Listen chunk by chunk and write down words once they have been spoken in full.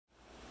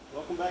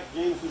Welcome back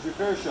to Jameson's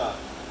Repair Shop.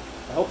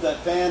 I hope that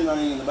fan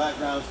running in the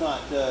background is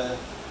not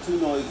too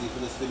noisy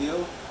for this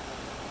video.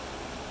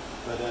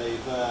 But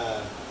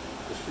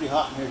it's pretty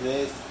hot in here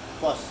today. It's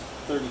plus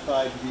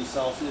 35 degrees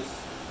Celsius.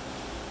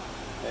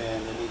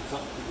 And I need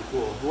something to keep it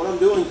cool. What I'm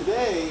doing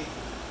today,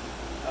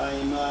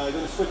 I'm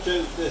going to switch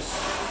out this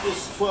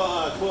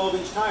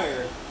 12-inch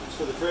tire. It's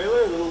for the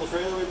trailer, the little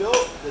trailer we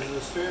built. This is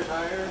a spare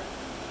tire.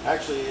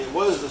 Actually, it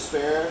was the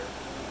spare,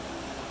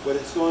 but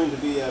it's going to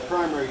be a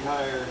primary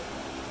tire.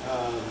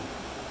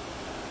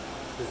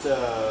 It's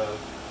a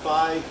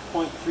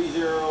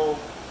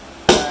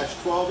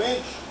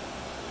 5.30/12-inch.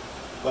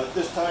 But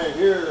this tire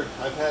here,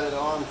 I've had it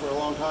on for a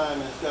long time,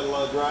 and it's got a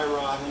lot of dry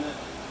rot in it.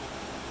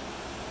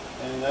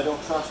 And I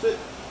don't trust it.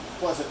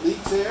 Plus it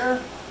leaks air,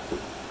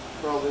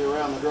 probably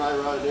around the dry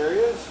rotted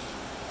areas.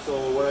 So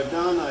what I've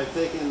done, I've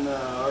taken,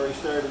 already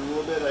started a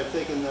little bit, I've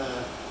taken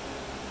the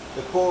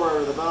core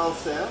of the valve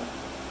stem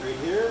right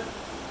here,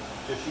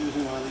 just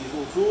using one of these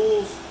little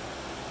tools.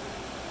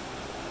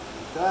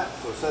 Like that,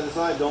 so set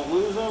aside, don't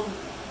lose them.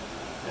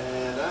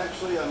 And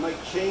actually I might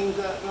change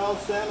that valve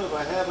stem if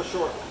I have a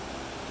short one.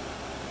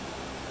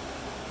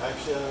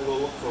 Actually I'm going to go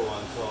look for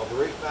one, so I'll be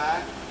right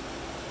back.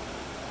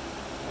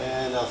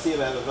 And I'll see if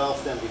I have a valve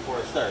stem before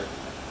I start.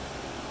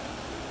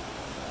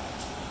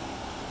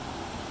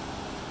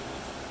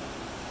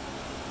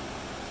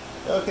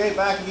 Okay,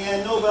 back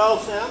again, no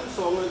valve stem,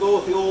 so I'm going to go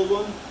with the old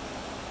one.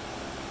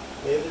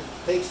 If it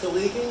takes to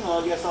leaking,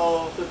 I guess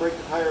I'll have to break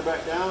the tire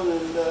back down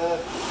and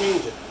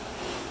change it.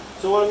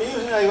 So what I'm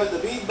using, I've got the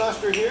Bead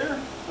Buster here,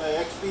 my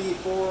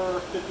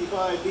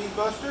XB455 Bead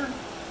Buster.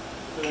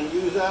 So I'm going to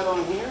use that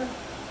on here.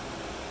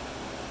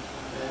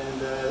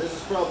 And this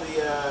is probably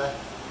a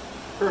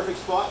perfect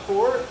spot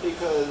for it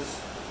because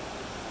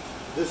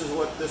this is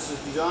what this is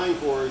designed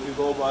for if you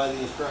go by the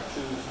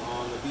instructions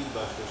on the Bead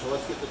Buster. So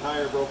let's get the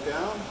tire broke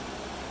down.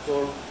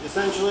 So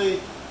essentially,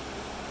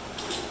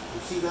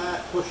 you see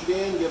that, push it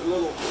in, give it a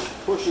little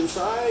push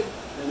inside,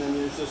 and then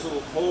there's this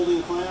little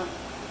holding clamp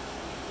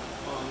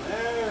on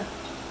there.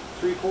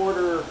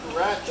 3/4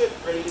 ratchet,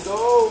 ready to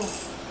go.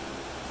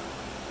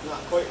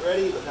 Not quite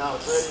ready, but now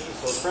it's ready.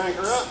 So crank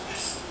her up.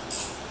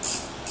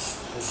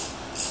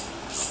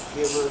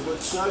 Give her a good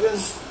snugging.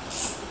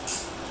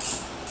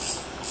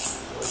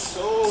 Like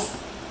so.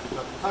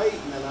 Up tight,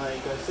 and then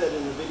like I said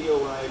in the video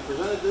when I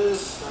presented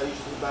this, I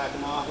usually back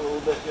them off a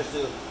little bit just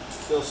to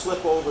they'll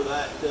slip over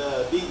that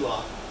bead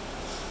lock.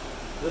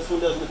 This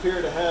one doesn't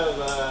appear to have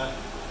a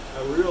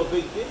real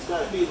big, it's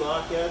got a bead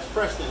lock, yeah, it's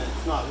pressed in it,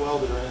 it's not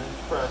welded or anything,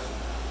 it's pressed.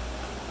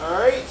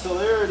 Alright, so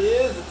there it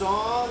is, it's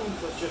on,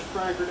 let's just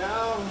crank her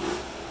down.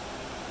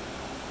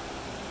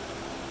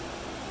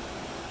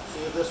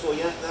 See if this will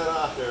yank that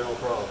off there, no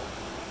problem.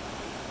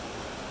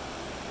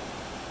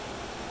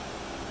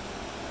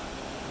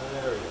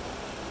 There we go.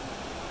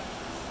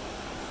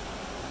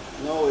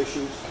 No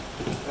issues.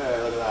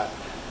 There, look at that.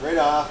 Right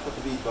off with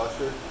the Bead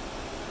Buster.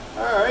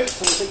 Alright,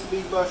 so we'll take the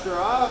Bead Buster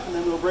off and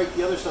then we'll break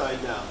the other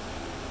side down.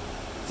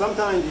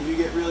 Sometimes if you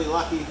get really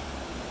lucky,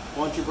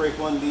 once you break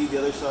one bead, the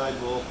other side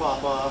will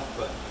pop off,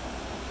 but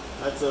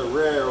that's a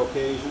rare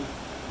occasion.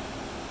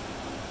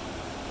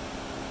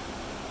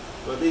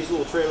 But these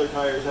little trailer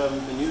tires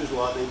haven't been used a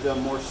lot. They've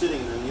done more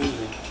sitting than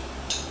using.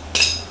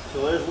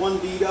 So there's one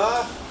bead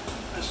off.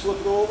 Let's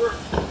flip it over.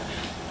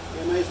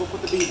 You may as well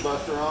put the Bead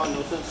Buster on.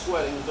 No sense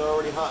sweating. It's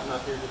already hot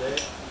enough here today.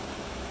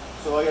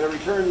 So I got to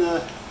return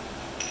the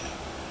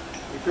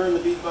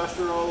Bead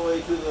Buster all the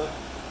way to the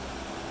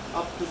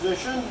up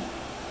position,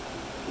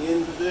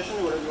 in position,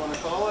 or whatever you want to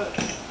call it.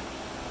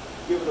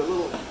 Give it a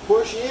little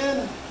push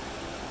in,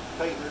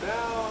 tighten her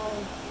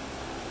down.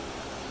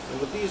 And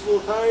with these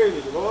little tires,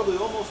 you can probably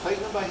almost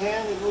tighten them by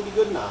hand and it'll be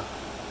good enough.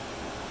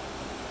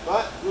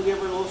 But we'll give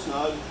her a little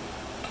snug.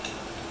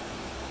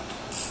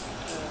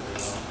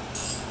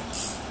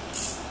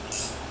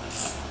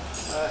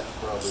 That's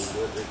probably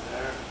good right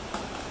there.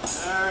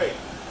 Alright,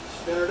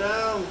 spin her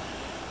down.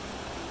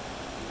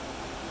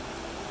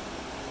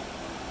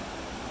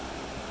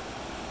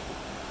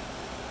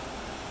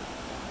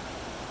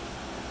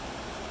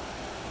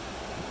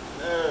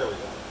 There we go.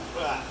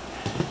 Ah.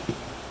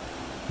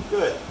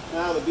 Good.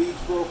 Now the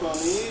beads broke on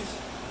these.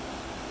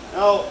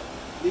 Now,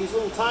 these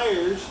little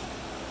tires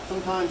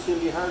sometimes can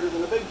be harder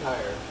than a big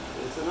tire.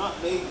 They're not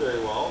made very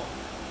well.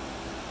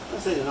 I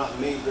say they're not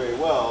made very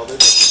well.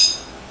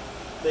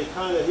 They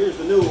kind of, here's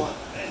the new one,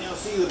 and you'll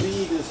see the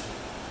bead is,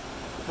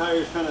 the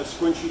tire's kind of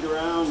squinched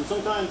around, and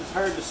sometimes it's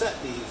hard to set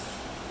these.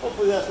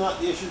 Hopefully that's not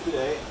the issue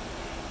today.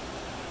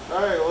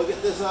 Alright, we'll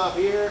get this off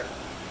here.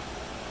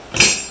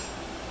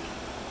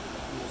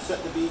 We'll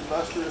set the Bead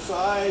Buster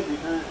aside,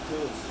 return it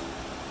to its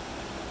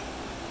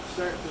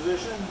start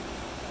position.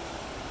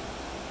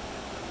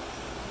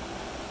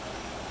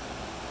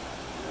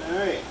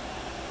 Alright,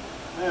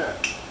 there,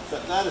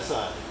 set that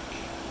aside.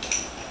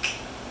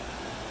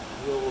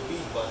 The little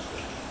Bead Buster.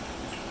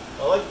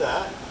 I like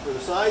that. For the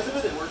size of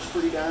it, it works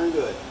pretty darn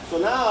good. So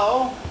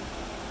now,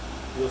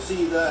 you'll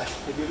see that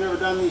if you've ever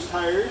done these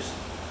tires,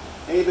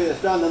 anybody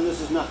that's done them, this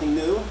is nothing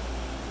new.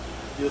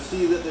 you'll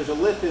see that there's a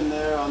lip in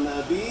there on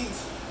the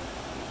beads,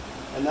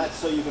 and that's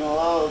so you can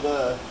allow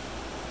to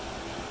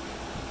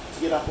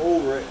get up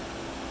over it,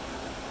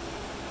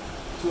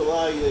 to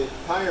allow your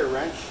tire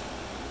wrench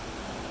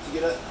to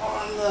get it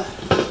on the,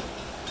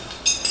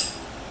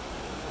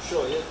 I'll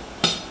show you.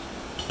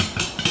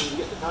 So you can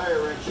get the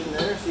tire wrench in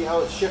there, see how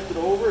it's shifted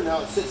over,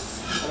 now it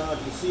sits, I don't know if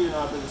you can see or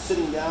not, but it's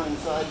sitting down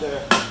inside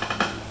there.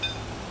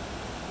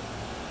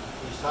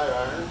 These tire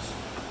irons.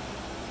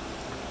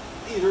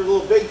 These are a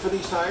little big for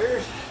these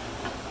tires,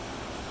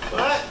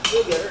 but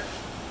we'll get her.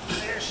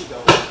 There she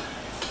goes.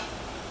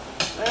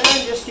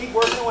 And just keep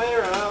working away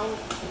around.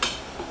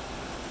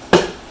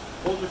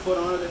 Hold your foot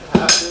on it if you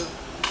have to.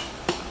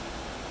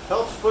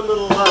 Helps put a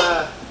little,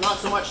 not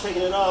so much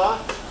taking it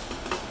off,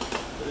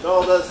 but it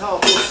all does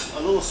help with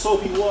a little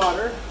soapy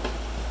water.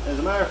 As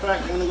a matter of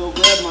fact, I'm going to go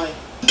grab my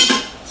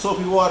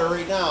soapy water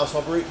right now, so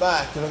I'll be right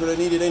back because I'm going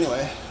to need it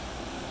anyway.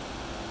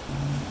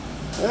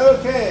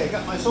 Okay,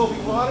 got my soapy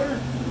water.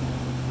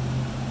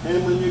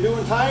 And when you're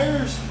doing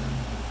tires,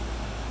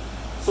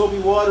 soapy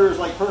water is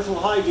like personal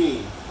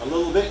hygiene. A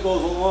little bit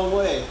goes a long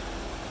way,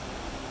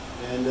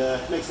 and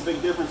makes a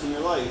big difference in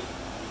your life.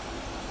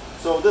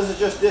 So this is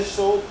just dish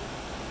soap,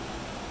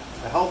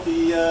 a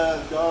healthy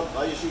Dawn.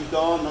 I just use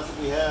Dawn, that's what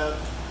we have,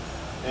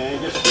 and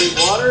just straight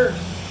water.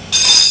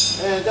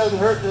 And it doesn't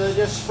hurt to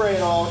just spray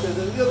it all because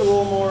it gives a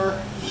little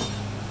more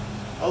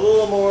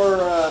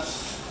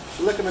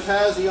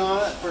liquimatazzy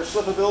on it for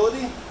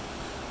slippability.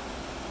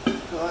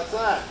 So that's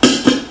that.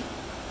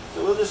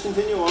 So we'll just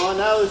continue on.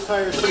 Now this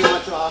tire is pretty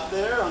much off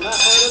there on that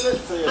part of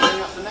it, so you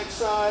bring up the next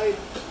side.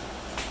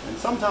 And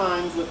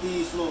sometimes with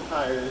these little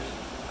tires,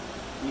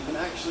 you can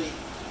actually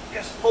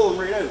just pull them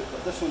right out,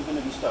 but this one's going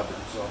to be stubborn.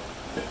 So,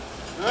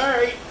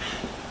 alright,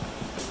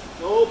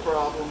 no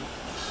problem.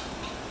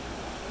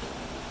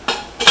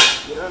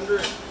 Get under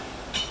it.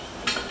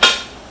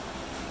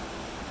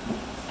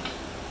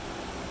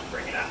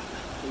 Bring it up.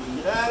 You can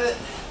get at it,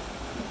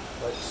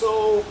 like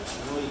so.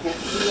 I know you can't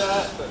see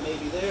that, but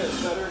maybe there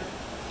it's better.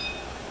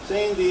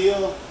 Same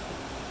deal.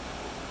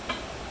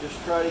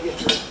 Just try to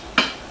get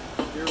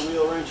your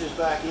wheel wrenches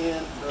back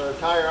in, or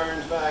tire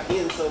irons back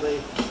in, so they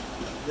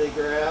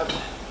grab.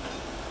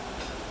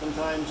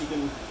 Sometimes you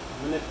can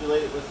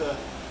manipulate it with a,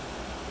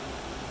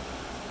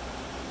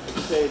 like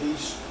I say,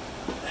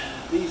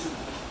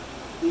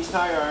 these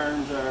tire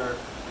irons are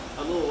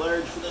a little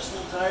large for this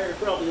little tire.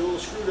 Probably a little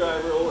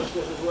screwdriver will work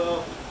just as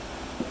well.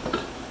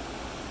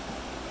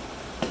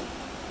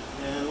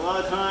 And a lot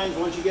of times,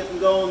 once you get them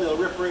going, they'll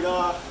rip right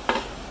off.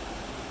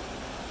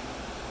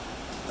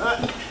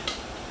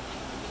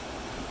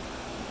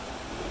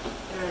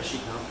 There she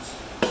comes.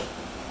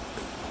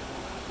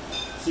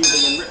 See if we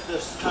can rip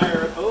this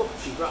tire. Oh,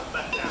 she dropped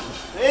back down.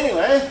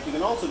 Anyway, you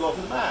can also go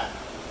for the back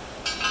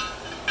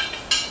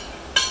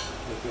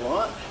if you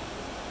want.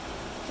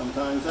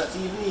 Sometimes that's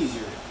even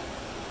easier.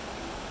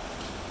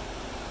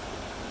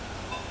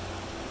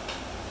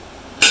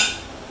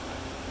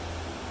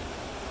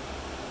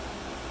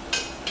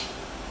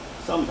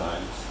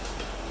 Sometimes.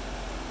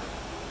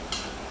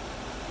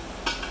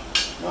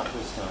 Not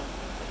this time.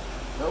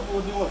 But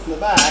we'll do it from the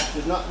back.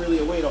 There's not really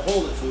a way to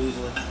hold it so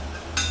easily.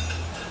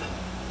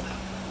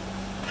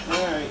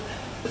 Alright.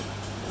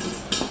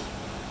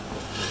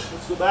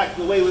 Let's go back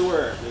to the way we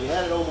were. We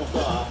had it almost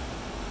off.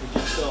 It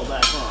just fell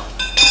back on.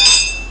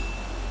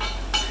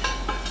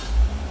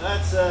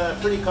 That's a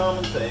pretty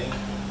common thing.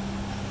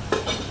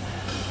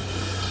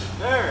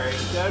 Alright,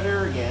 got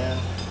her again.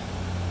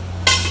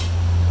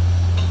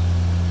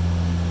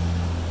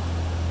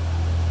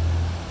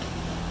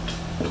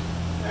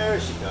 There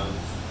she comes.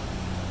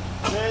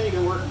 And then you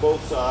can work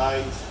both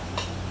sides,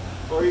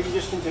 or you can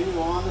just continue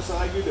on the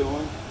side you're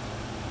doing.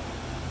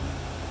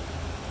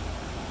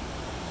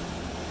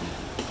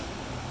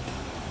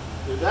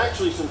 There's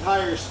actually some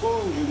tire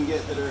spoons you can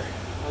get that are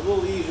a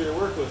little easier to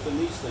work with than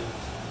these things.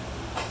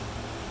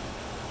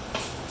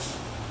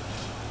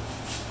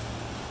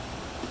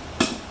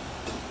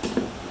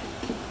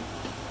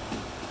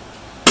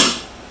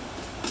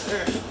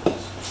 There she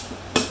goes.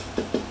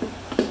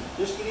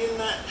 Just get in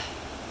that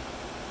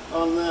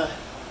on the,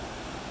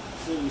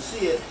 so you can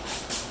see it.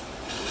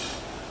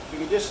 You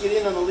can just get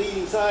in on the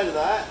leading side of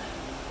that,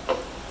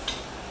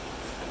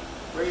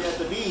 right at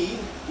the bead.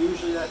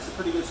 Usually that's a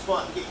pretty good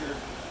spot to get your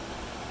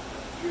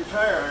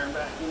tire iron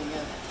back in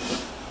again.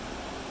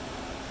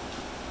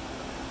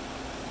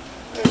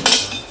 There it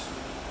goes.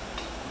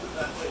 Put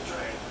that way,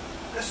 try it.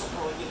 This will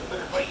probably get a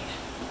better bite.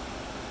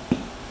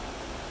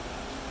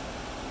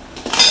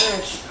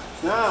 There she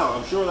goes. Now,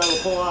 I'm sure that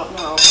will pull off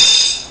now.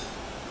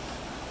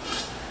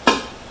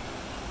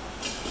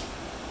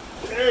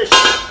 There she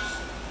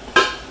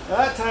goes.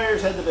 That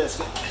tire's had the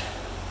biscuit.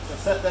 So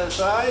set that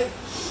aside.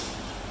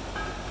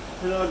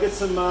 And I'll get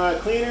some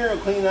cleaner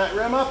and clean that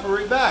rim up and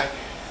right back.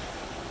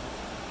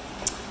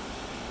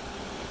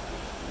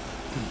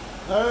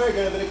 Alright,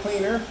 got a bit of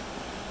cleaner.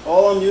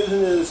 All I'm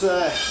using is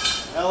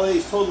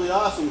LA's Totally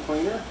Awesome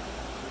cleaner.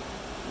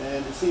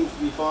 And it seems to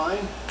be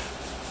fine.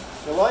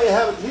 So while you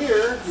have it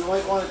here, you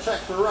might want to check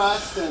for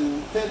rust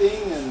and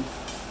pitting and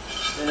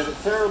And if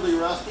it's terribly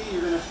rusty,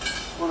 you're going to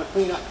want to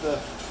clean up the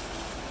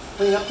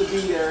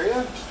bead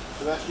area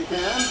the best you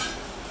can.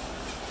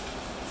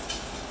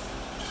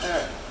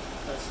 Alright,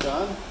 that's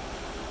done.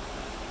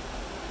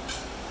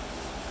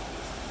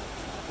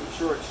 Make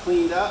sure it's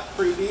cleaned up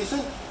pretty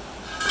decent.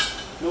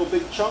 No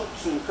big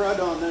chunks and crud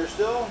on there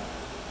still.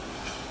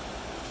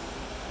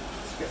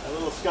 A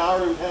little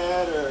scouring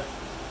pad or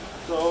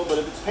so, but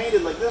if it's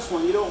painted like this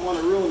one, you don't want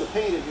to ruin the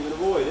paint if you can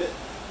avoid it,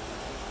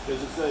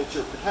 because it's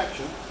your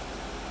protection.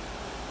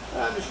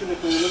 I'm just going to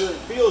clean it. It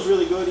feels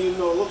really good, even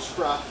though it looks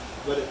rough,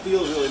 but it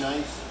feels really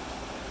nice.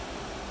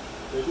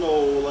 There's no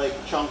like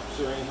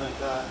chunks or anything like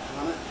that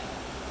on it.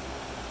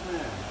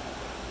 There.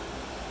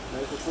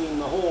 Nice to clean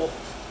the whole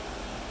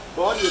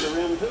body of the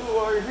rim too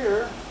while you're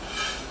here.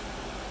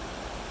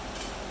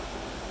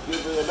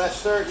 Give it the best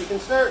start you can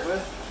start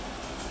with.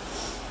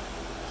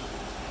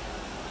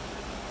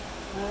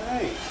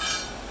 Alright.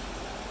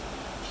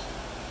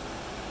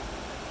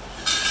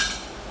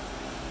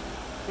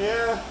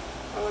 Yeah,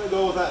 I'm going to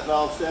go with that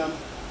valve stem.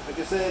 Like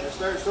I said, if it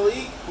starts to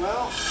leak,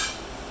 well,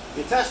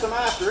 you test them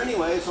after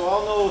anyway, so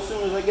I'll know as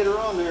soon as I get her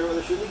on there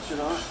whether she leaks or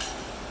not.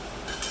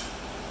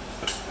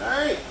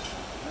 Alright,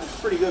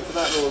 that's pretty good for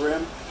that little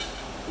rim.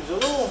 There's a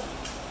little,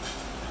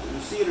 you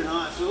can see it or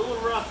not, it's a little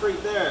rough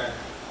right there.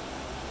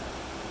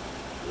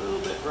 A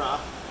little bit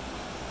rough.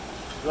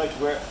 Like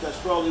where, that's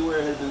probably where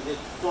it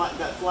got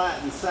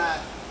flat and sat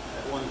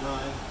at one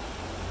time.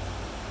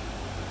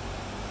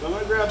 So I'm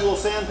going to grab a little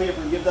sandpaper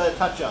and give that a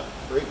touch up.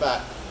 Right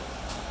back.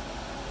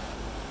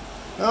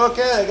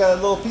 Okay, I got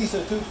a little piece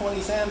of 220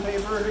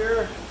 sandpaper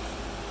here.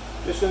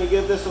 Just going to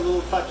give this a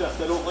little touch up.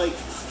 I don't like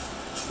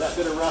that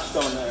bit of rust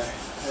on there,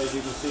 as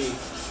you can see.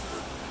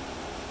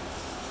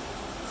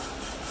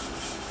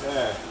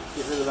 There,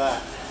 get rid of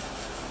that.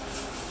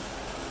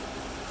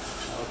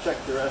 I'll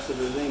check the rest if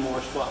there's any more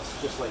spots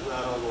just like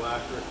that. I'll go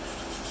after it.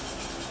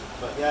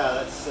 But yeah,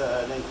 that's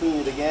then clean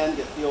it again.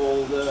 Get the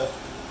old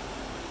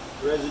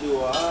residue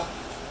off.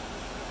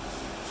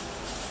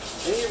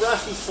 Any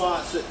rusty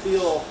spots that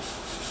feel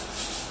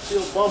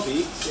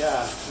bumpy,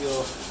 yeah,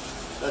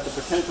 that's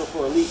a potential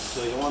for a leak.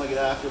 So you want to get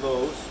after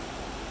those.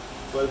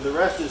 But if the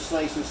rest is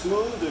nice and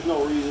smooth, there's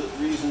no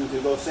reason to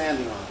go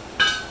sanding on it.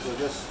 So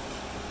just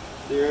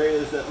the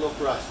areas that look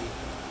rusty,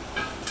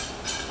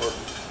 or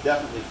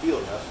definitely feel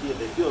rusty. If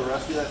they feel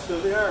rusty, that's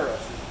because they are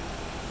rusty.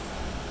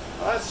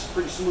 Well, that's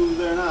pretty smooth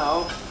there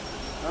now.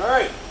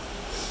 Alright,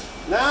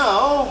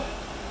 now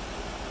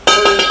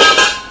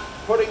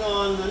putting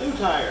on the new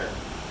tire.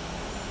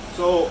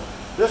 So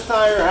this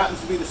tire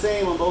happens to be the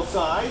same on both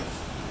sides.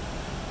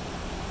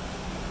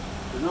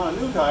 It's not a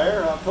new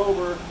tire,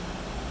 October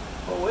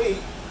 08,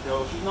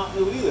 so she's not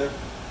new either.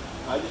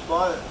 I just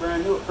bought it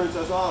brand new at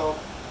Princess Auto.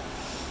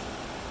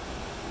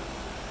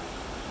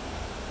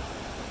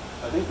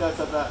 I think that's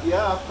at that,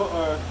 yeah, I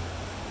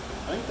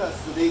think that's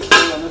the date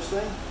on this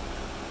thing.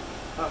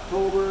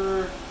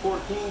 October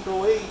 14th,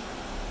 08.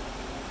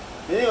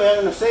 Anyway, I'm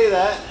going to say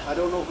that. I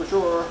don't know for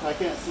sure. I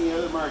can't see any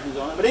other markings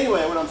on it. But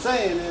anyway, what I'm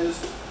saying is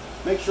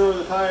make sure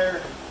the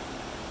tire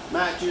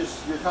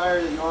matches your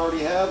tire that you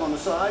already have on the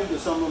side,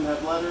 because some of them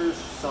have letters,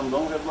 some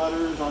don't have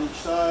letters on each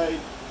side.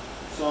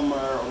 Some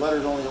are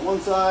letters only on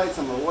one side,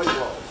 some are white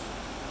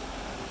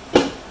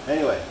walls.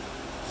 Anyway,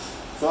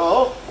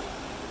 so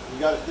you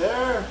got it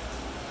there.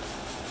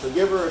 So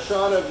give her a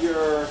shot of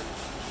your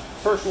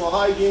personal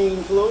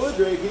hygiene fluid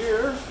right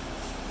here.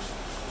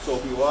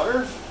 Soapy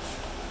water.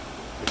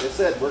 Like I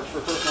said, works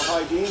for personal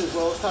hygiene as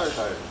well as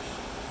tires.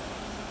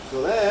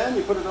 So then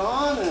you put it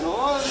on, and a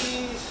lot of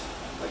these,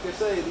 like I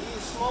say,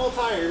 these small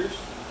tires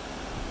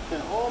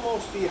can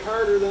almost be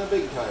harder than a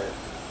big tire.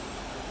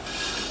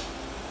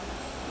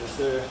 Because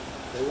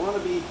they want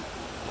to be,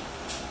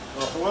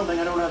 well, for one thing,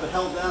 I don't have it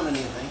held down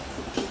anything.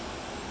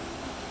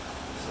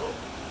 So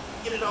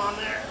get it on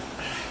there.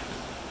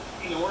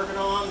 You can work it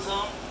on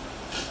some,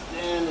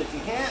 and if you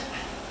can't,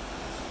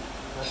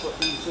 that's what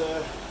these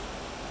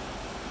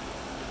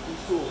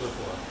tools are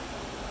for.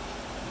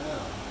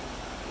 Yeah.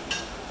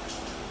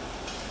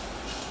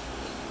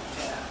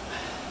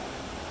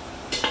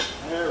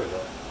 There we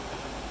go.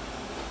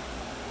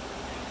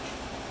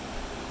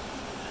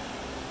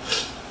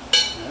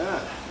 Yeah.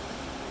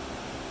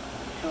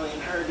 Really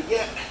hard to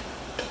get.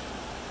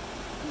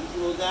 These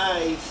little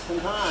guys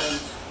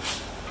sometimes.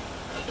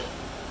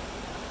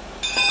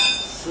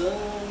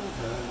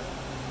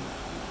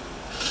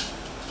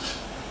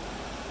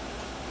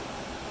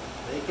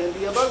 They can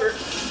be a bugger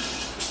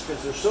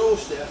because they're so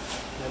stiff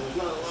and there's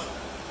not a lot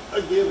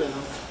of give in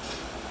them.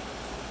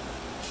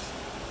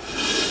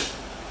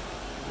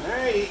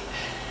 Alrighty.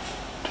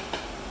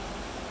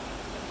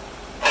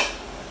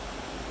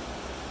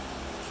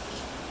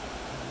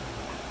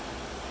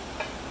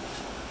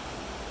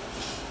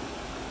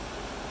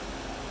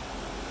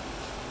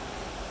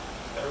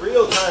 A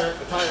real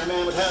tire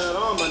man would have that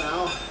on by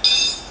now.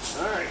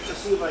 Alright, let's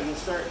see if I can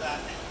start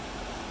that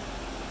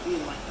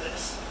in like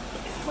this.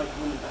 It might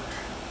come in better.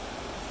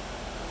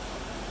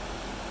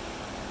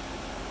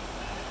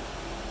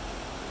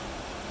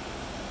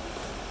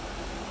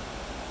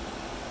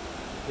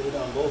 Get it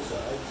on both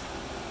sides.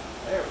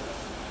 There we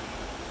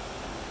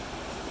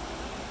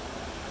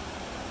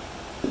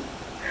go.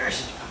 There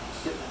she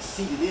comes. Getting it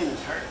seated in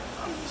is hard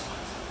on these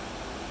ones.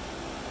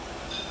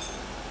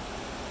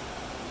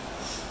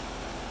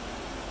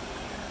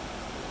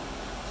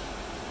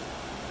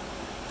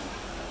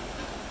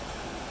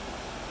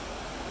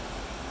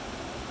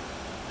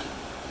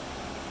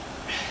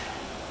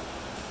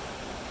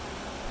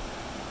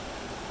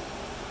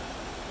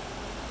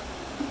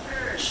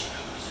 There she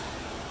goes.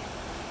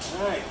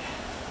 Alright.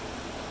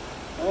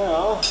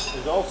 Well,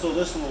 there's also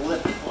this little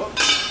lip.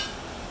 Whoops.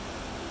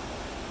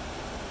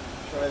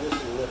 Try this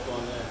little lip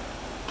on there.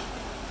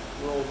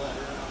 Roll that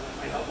around. That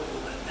might help a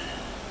little bit.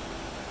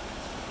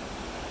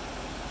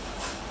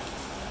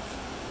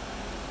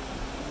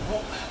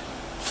 Nope.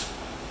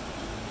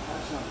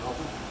 That's not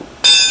helping.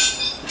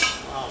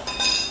 Wow.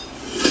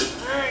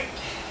 Alright.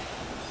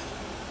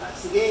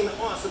 That's the game it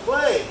wants to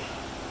play.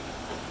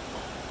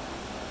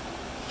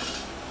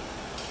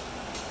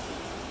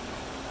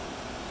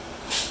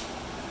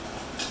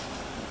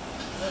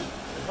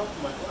 It helped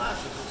my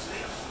glasses to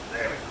stay up.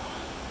 There we go.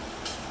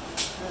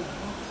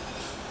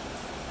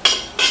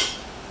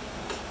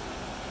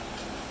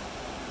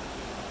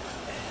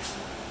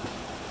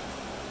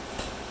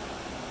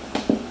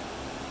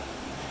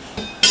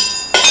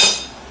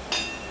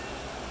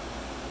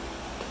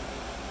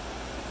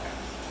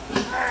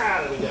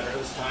 We got her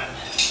this time.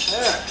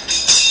 There.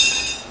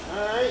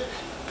 Alright.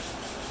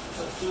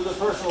 Let's do the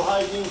personal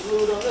hygiene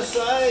fluid on this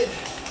side.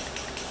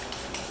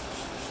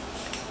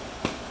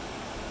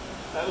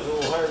 That was a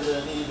little harder than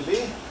it needed to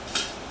be.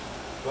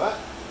 But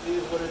it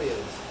is what it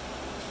is.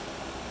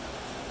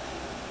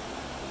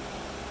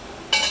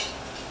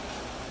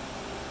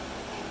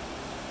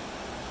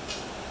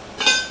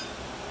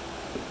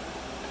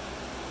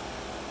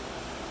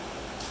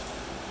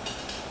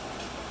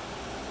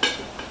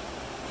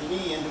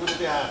 Knee into it if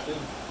you have to.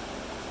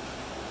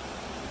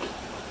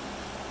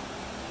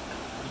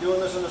 You're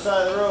doing this on the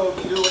side of the road,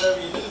 you do whatever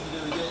you need to do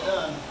to get it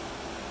done.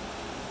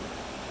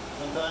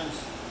 Sometimes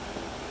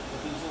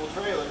with these little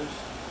trailers,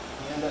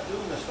 you end up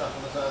doing this stuff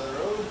on the side of the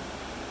road.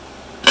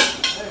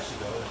 There she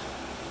goes.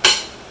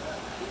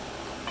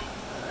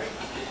 Alright.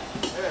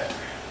 There.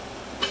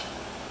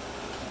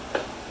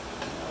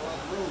 Not a lot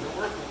of room to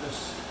work with this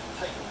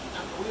type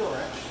of wheel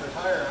wrench or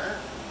tire iron.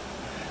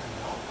 There we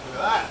go. Look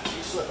at that.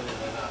 She's slipping in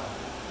there now.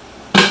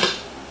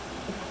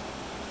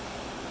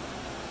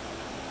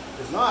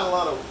 There's not a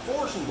lot of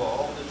force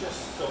involved, it's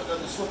just so it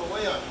doesn't slip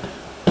away on you.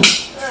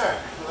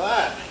 There, look at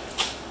that.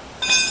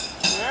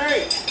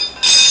 Alright.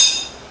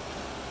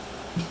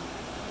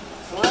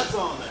 So that's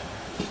on there.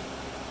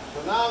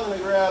 So now I'm going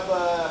to grab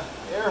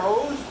air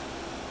hose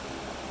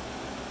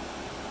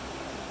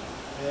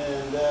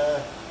and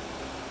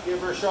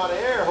give her a shot of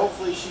air.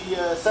 Hopefully she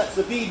sets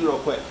the bead real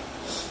quick.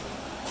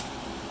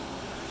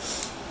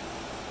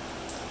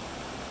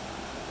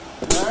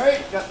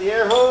 Alright, got the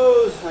air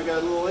hose, I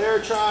got a little air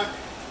chock.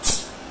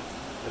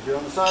 If you're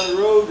on the side of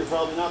the road, you're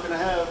probably not going to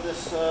have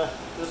this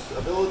this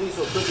ability,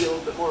 so it could be a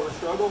little bit more of a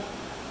struggle.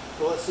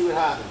 So let's see what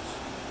happens.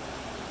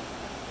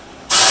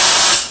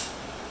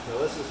 So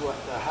this is what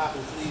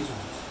happens to these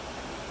ones.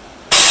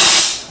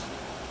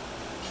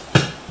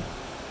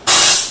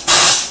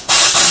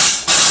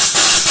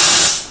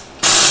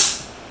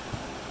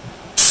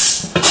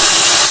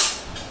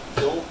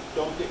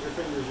 Don't get your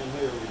fingers in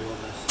here when you're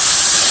doing this.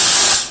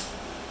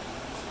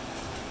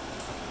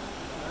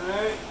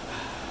 Alright.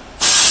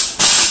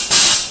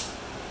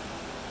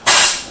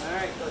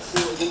 Alright, let's see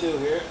what we can do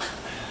here.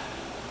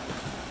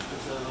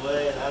 This out of the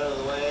way and out of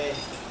the way.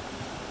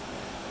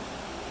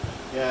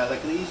 Yeah,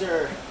 like these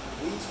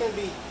can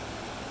be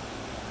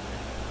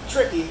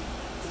tricky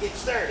to get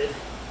started.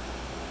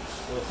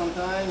 So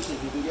sometimes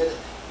if you can get it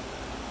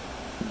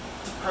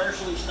to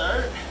partially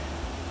start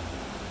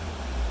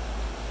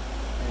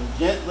and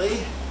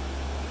gently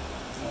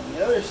on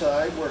the other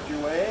side work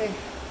your way.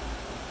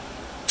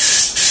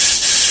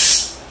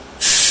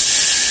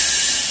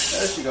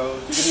 There she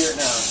goes. You can hear it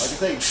now. Like I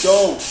say,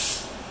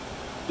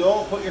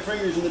 don't put your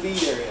fingers in the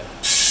bead area.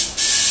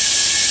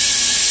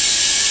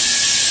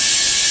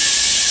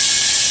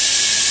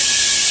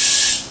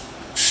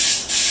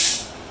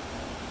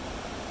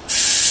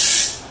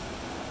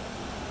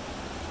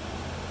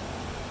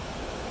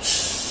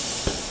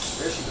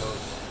 There she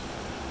goes.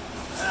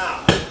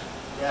 Now,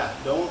 yeah,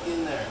 don't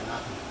in there.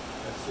 Nothing.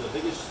 That's the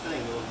biggest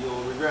thing.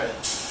 You'll regret it.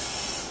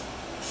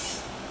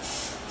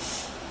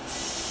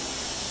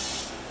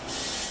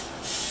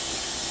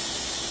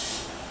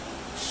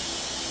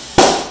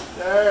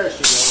 There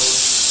she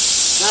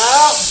goes.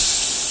 Now,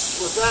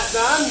 with that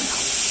done,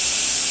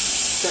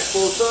 check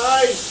both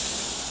sides.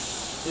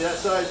 See, that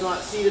side's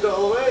not seated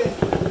all the way,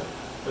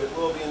 but it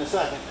will be in a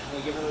second. I'm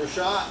going to give it another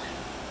shot.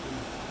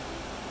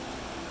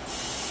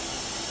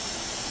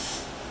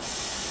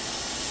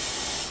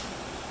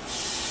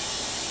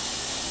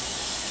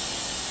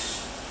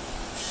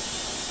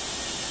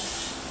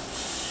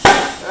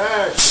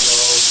 There she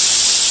goes.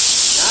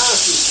 Now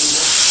she's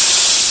seated.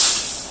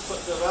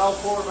 Put the valve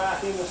core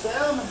back in the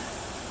stem.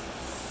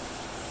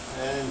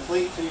 and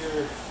inflate to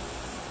your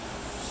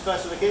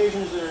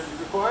specifications that are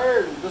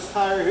required. And this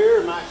tire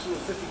here, maximum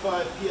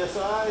 55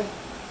 psi,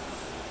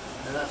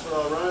 and that's what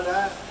I'll run it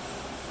at.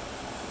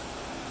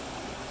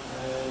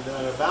 And I'm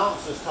going to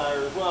balance this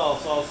tire as well,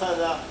 so I'll set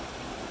it up,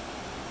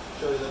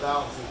 show you the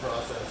balancing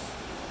process.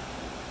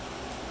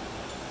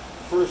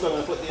 First I'm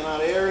going to put the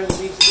amount of air in that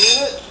needs to be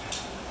in it,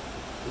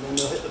 and then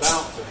we'll hit the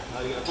balancer.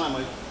 Now you got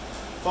to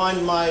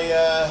find my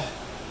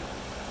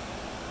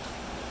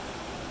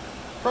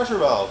pressure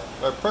valve,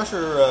 or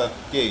pressure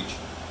gauge.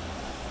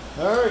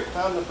 Alright,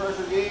 found the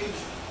pressure gauge.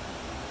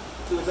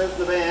 It was out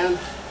the van,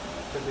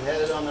 because we had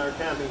it on our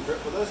camping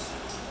trip with us.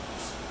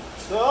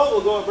 So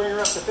we'll go and bring her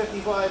up to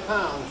 55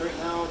 pounds. Right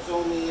now it's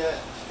only at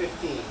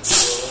 15.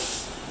 So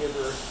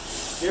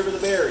let's give her the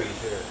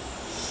berries here.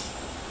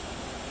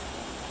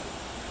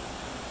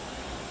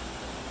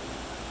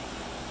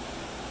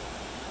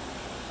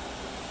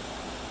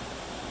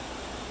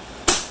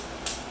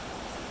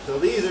 So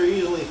these are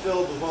easily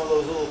filled with one of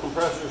those little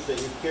compressors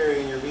that you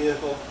carry in your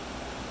vehicle.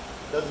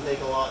 Doesn't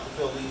take a lot to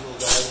fill these little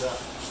guys up.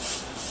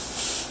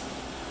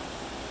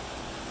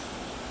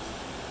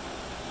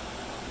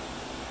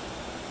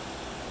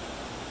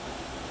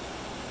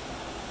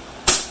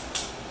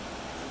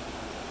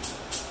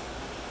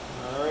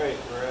 Alright,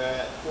 we're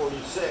at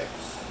 46,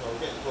 so we're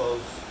getting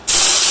close.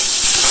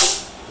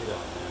 Get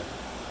on there.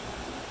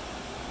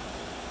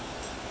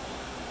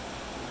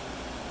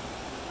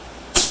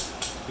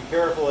 Be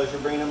careful as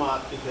you're bringing them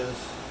up because,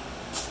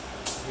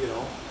 you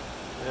know,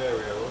 there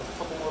we go. A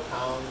couple more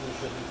pounds and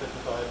should be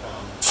 55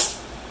 pounds.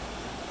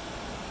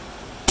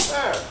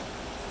 There.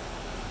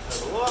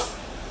 Have a look.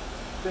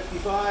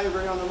 55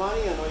 right on the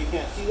money. I know you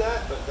can't see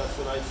that, but that's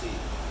what I see.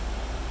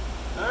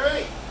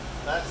 Alright.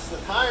 That's the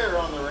tire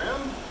on the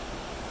rim.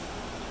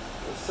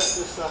 Let's set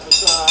this stuff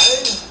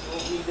aside.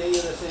 Won't need any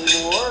of this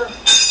anymore.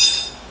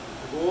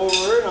 I'll go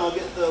over it and I'll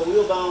get the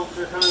wheel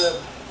balancer kind of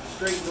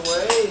straightened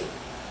away.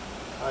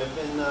 I've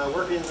been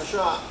working in the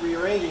shop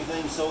rearranging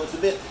things, so it's a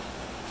bit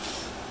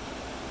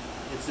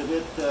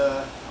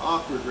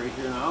awkward right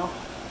here now.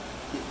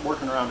 Keep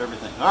working around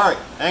everything. Alright,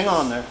 hang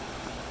on there.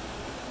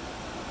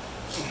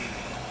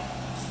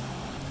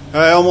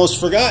 I almost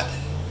forgot.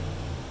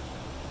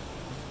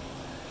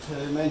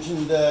 I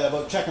mentioned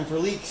about checking for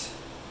leaks.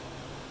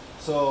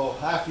 So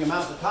after you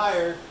mount the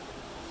tire,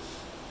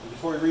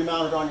 before you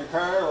remount it on your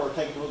car or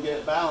take it to go get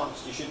it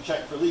balanced, you should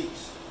check for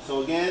leaks.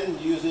 So again,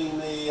 using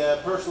the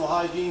personal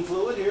hygiene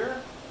fluid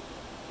here,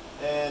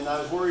 and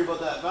I was worried about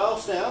that valve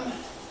stem.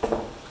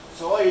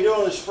 So all you're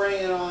doing is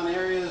spraying it on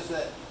areas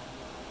that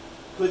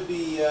could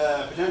be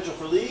potential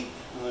for leak.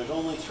 And there's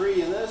only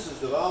 3 in this, is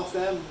the valve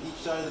stem,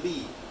 each side of the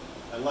bead,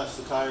 unless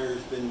the tire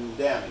has been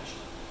damaged.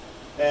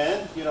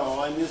 And, you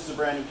know, this is a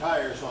brand new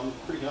tire, so I'm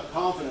pretty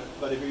confident,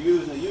 but if you're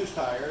using a used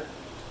tire,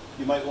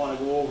 you might want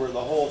to go over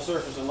the whole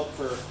surface and look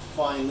for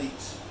fine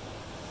leaks.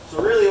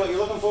 So really what you're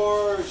looking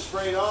for is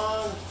spray it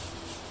on,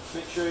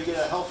 make sure you get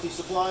a healthy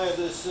supply of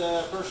this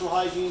personal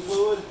hygiene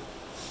fluid,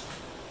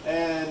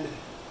 and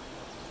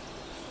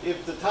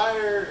if the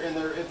tire and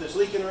if it's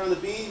leaking around the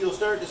bead, you'll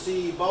start to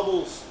see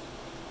bubbles,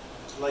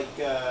 like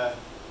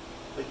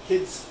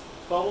kids'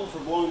 bubbles for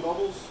blowing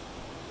bubbles.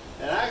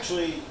 And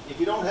actually, if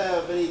you don't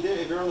have any,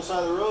 if you're on the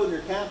side of the road and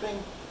you're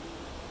camping,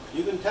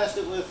 you can test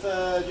it with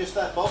just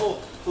that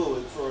bubble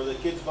fluid for the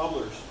kids'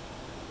 bubblers.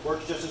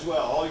 Works just as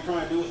well. All you're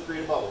trying to do is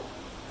create a bubble.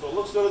 So it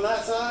looks good on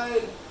that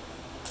side.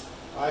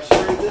 I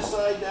sprayed this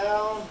side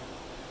down.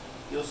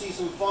 You'll see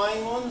some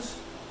fine ones.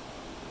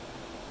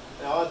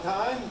 At the odd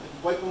time,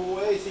 wipe them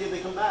away, see if they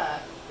come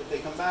back. If they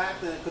come back,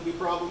 then it could be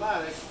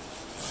problematic.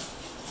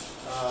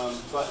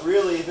 But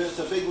really, if it's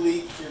a big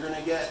leak, you're going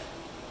to get,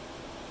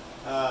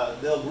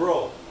 they'll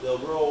grow. They'll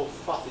grow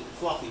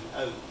fluffy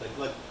out,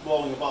 like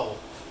blowing a bubble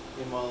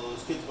in one of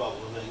those kids' bubble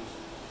things.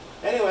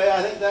 Anyway,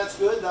 I think that's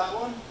good, that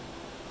one.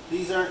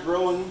 These aren't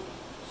growing,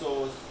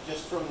 so it's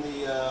just from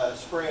the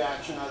spray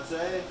action, I'd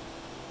say.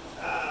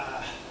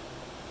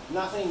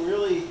 Nothing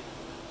really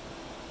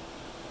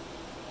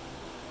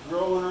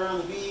growing around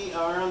the bead,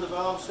 around the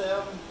valve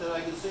stem that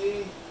I can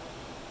see.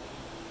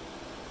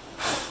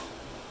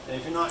 And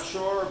if you're not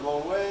sure,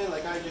 blow away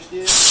like I just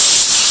did.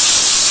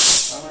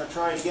 I'm going to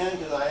try it again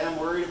because I am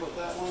worried about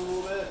that one a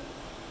little bit.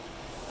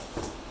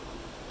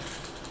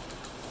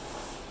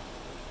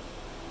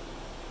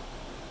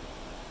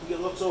 I think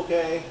it looks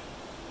okay.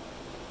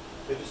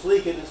 If it's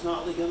leaking, it's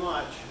not leaking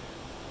much.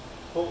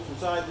 Pull it from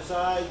side to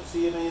side,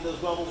 see if any of those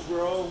bubbles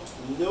grow.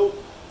 Nope.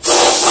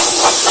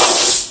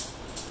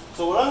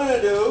 So what I'm going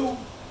to do,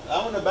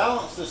 I'm going to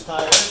balance this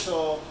tire,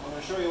 so I'm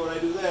going to show you what I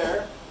do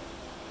there.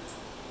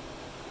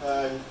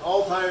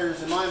 All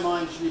tires, in my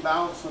mind, should be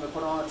balanced when I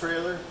put on a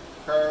trailer.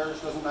 Cars,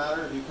 doesn't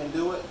matter, if you can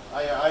do it.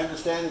 I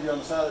understand if you're on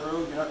the side of the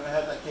road, you're not going to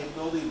have that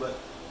capability, but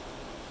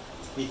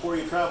before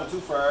you travel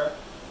too far,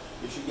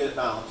 you should get it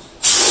balanced.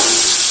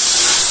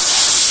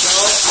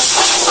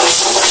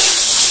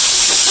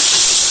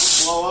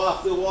 So, blow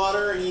off the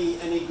water,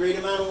 any great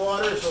amount of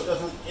water, so it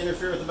doesn't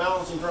interfere with the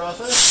balancing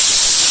process.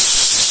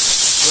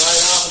 Dry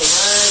it off with a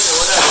rag or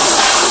whatever.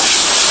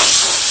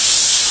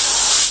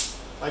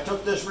 I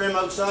took this rim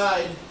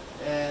outside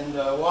and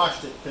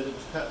washed it because it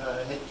was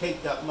had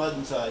caked up mud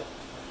inside.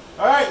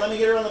 All right, let me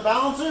get her on the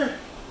balancer.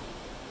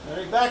 All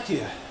right, back to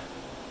you.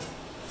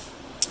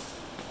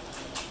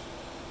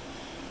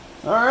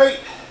 All right,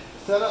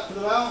 set up for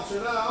the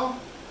balancer now.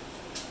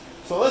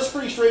 So that's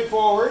pretty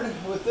straightforward.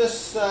 With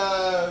this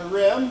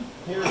rim,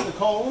 here's the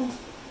cone.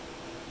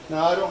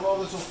 Now I don't know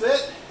if this will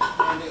fit,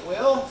 and it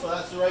will. So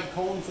that's the right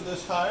cone for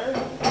this tire,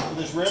 for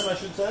this rim I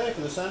should say, for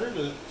the center,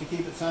 to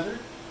keep it centered.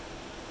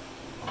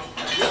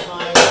 Get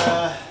my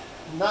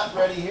nut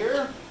ready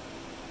here.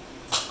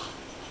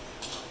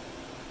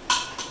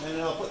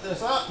 And I'll put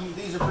this up.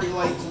 These are pretty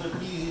light, so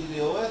they're easy to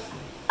deal with.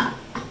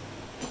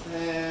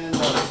 And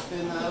I'll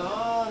spin that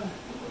on.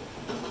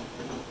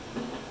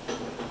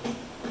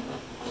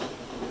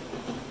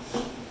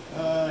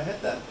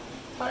 Hit that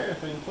tire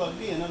thing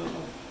plugged in. I don't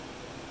know.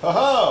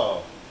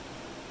 Oh!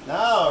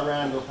 Now I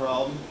ran into a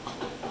problem.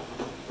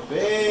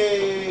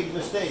 Big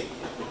mistake.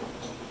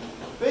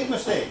 Big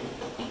mistake.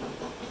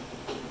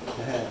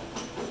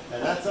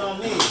 And that's on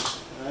me.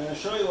 I'm going to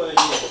show you what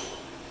I did.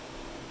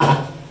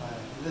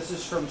 This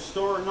is from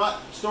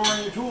not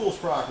storing your tools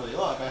properly.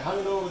 Look, I hung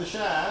it over the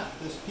shaft,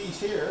 this piece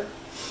here.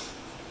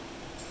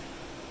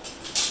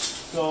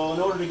 So in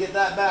order to get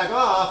that back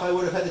off, I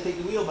would have had to take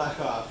the wheel back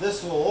off.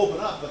 This will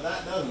open up, but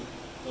that doesn't.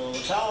 So the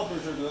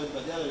calipers are good,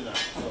 but the others aren't.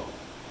 So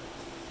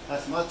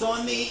that's what's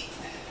on me.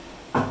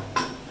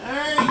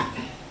 Alright.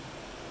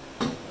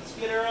 Let's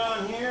get her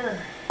on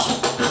here.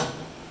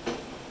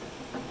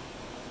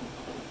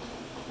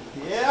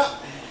 Yep.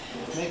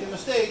 Making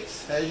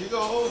mistakes as you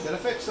go. Gotta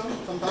fix them.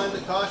 Sometimes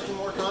it costs you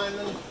more time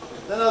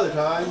than other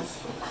times.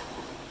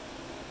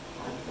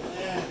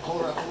 And pull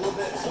her up a little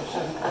bit so she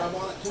doesn't rub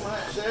on it too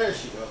much. There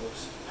she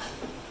goes.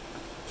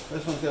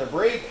 This one's got a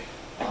brake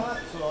on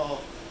it, so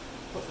I'll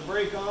put the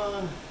brake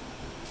on.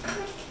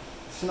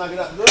 Snug it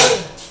up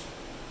good.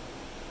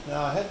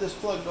 Now I had this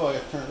plugged. Oh, I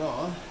got to turn it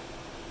on.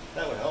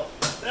 That would help.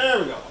 There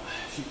we go.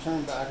 She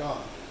turned back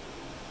on.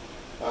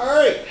 All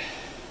right.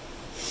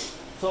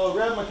 So I'll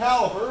grab my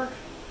caliper.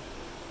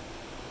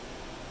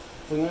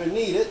 So I'm going to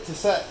need it to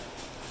set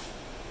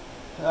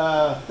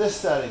this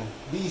setting,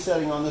 B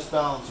setting on this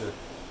balancer.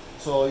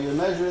 So you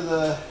measure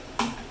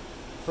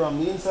from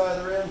the inside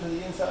of the rim to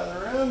the inside of the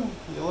rim.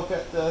 You look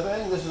at the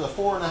thing. This is a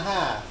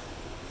 4.5.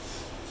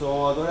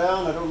 So I'll go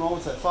down. I don't know.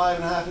 It's at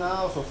 5.5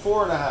 now. So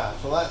 4.5.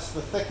 So that's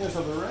the thickness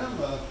of the rim,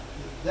 the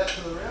depth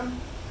of the rim.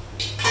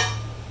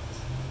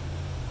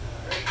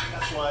 Alright,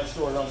 that's why I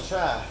stored it on the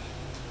shaft.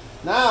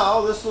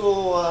 Now this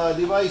little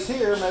device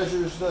here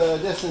measures the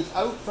distance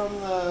out from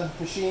the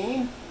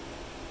machine,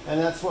 and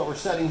that's what we're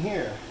setting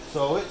here.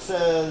 So it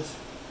says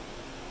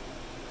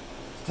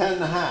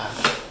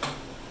 10.5.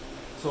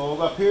 So we'll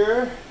go up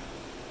here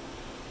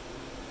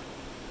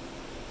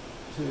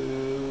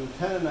to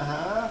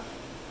 10.5.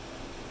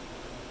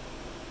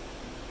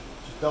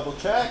 Just double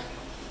check.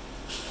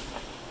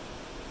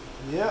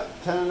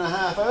 Yep,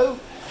 10.5 out.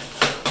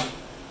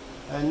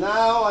 And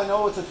now I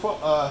know it's a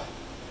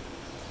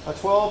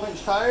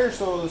 12-inch tire,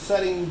 so the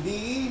setting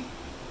D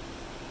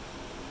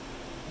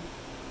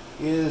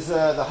is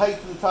the height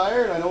of the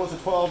tire, and I know it's a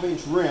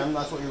 12-inch rim.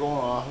 That's what you're going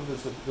off of,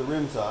 is the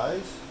rim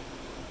size.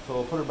 So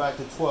we'll put it back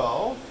to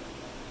 12,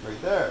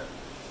 right there.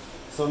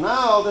 So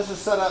now this is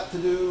set up to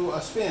do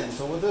a spin.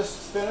 So with this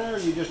spinner,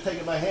 you just take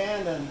it by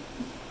hand and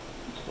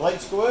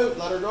lights go out,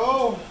 let her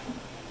go.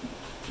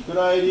 Good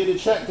idea to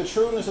check the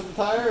trueness of the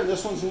tire.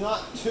 This one's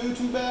not too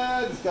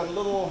bad. It's got a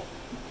little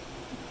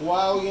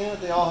wow in it.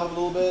 They all have a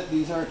little bit.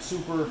 These aren't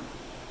super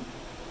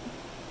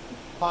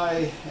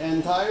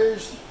high-end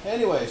tires.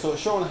 Anyway, so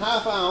it's showing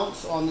 1/2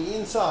 ounce on the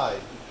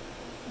inside.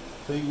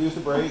 So you can use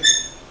the brake,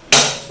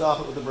 stop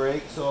it with the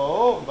brake.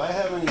 So if I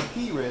have any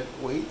P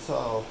weights,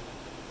 I'll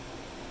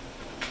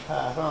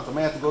 1/2 ounce. I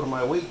may have to go to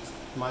my weight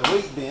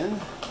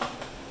bin.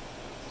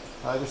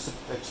 I was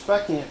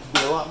expecting it to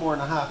be a lot more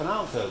than 1/2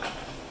 ounce out.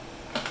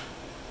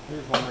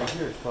 Here's one right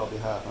here. It's probably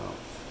 1/2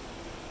 ounce.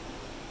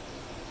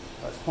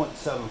 That's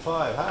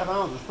 0.75. 1/2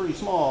 ounce is pretty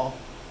small.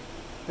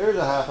 Here's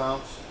a 1/2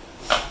 ounce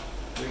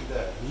right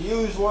there.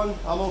 Used one.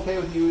 I'm okay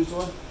with the used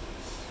one.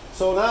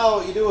 So now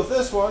what you do with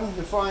this one,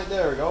 you find,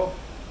 there we go.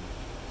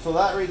 So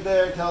that right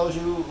there tells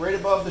you right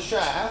above the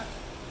shaft.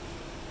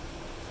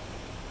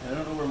 I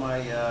don't know where my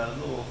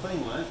little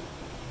thing went.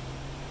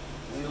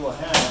 A little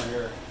hammer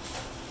here.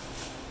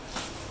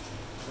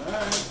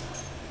 Alright.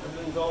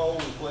 Everything's all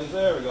over the place.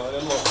 There we go. I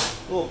got a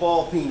little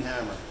ball peen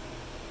hammer.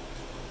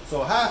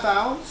 So 1/2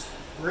 ounce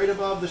right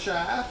above the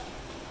shaft.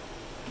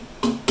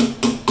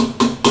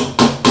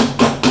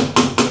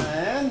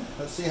 And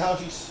let's see how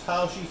she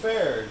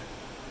fared.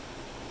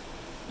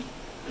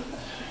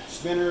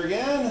 Spin her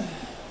again.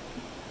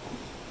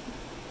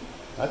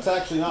 That's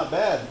actually not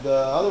bad. The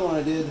other one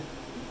I did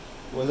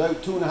was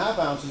out 2.5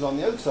 ounces on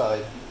the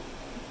outside.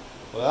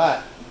 Look at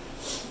that.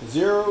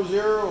 0,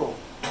 0.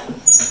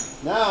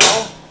 Now,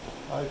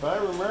 if I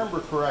remember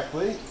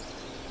correctly,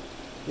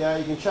 yeah,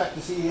 you can check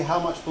to see how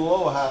much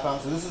below a 1/2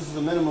 ounce. This is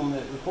the minimum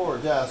that it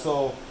records. Yeah,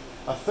 so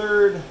a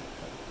third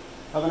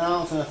of an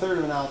ounce and a third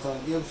of an ounce on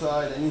the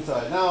outside and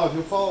inside. Now, if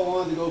your fellow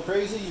wanted to go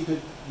crazy, you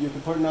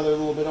could put another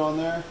little bit on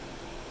there.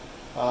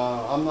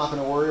 I'm not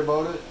going to worry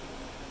about it.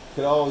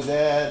 Could always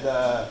add.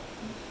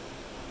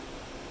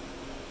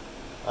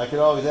 I could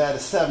always add a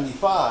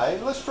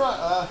 75. Let's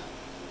try.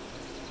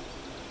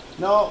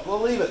 No,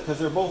 we'll leave it because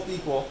they're both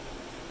equal.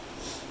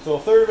 So a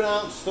third of an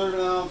ounce, third of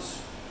an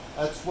ounce.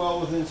 That's well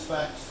within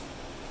specs.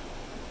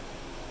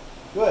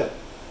 Good.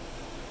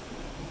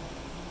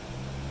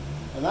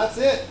 And that's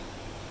it.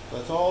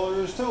 That's all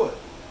there is to it.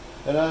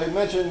 And I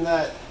mentioned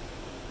that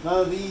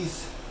none of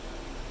these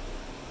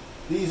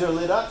are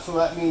lit up, so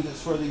that means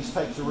it's for these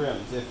types of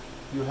rims. If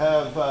you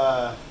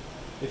have,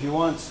 if you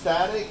want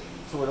static,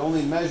 so it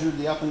only measured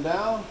the up and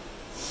down.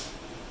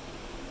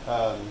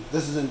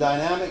 This is in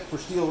dynamic for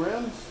steel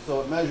rims,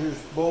 so it measures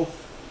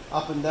both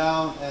up and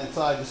down and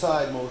side to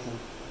side motion.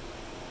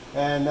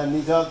 And then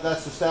these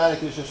that's the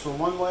static is just for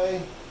one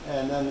way,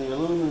 and then the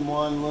aluminum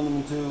 1,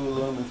 aluminum 2,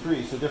 aluminum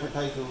 3, so different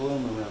types of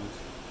aluminum rims.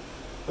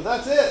 But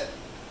that's it.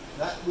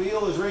 That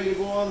wheel is ready to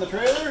go on the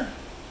trailer.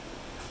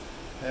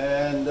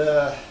 And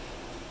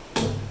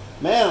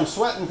man, I'm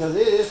sweating because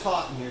it is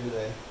hot in here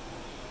today.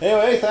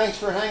 Anyway, thanks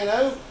for hanging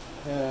out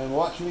and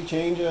watching me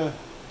change a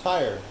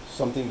tire.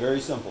 Something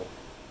very simple.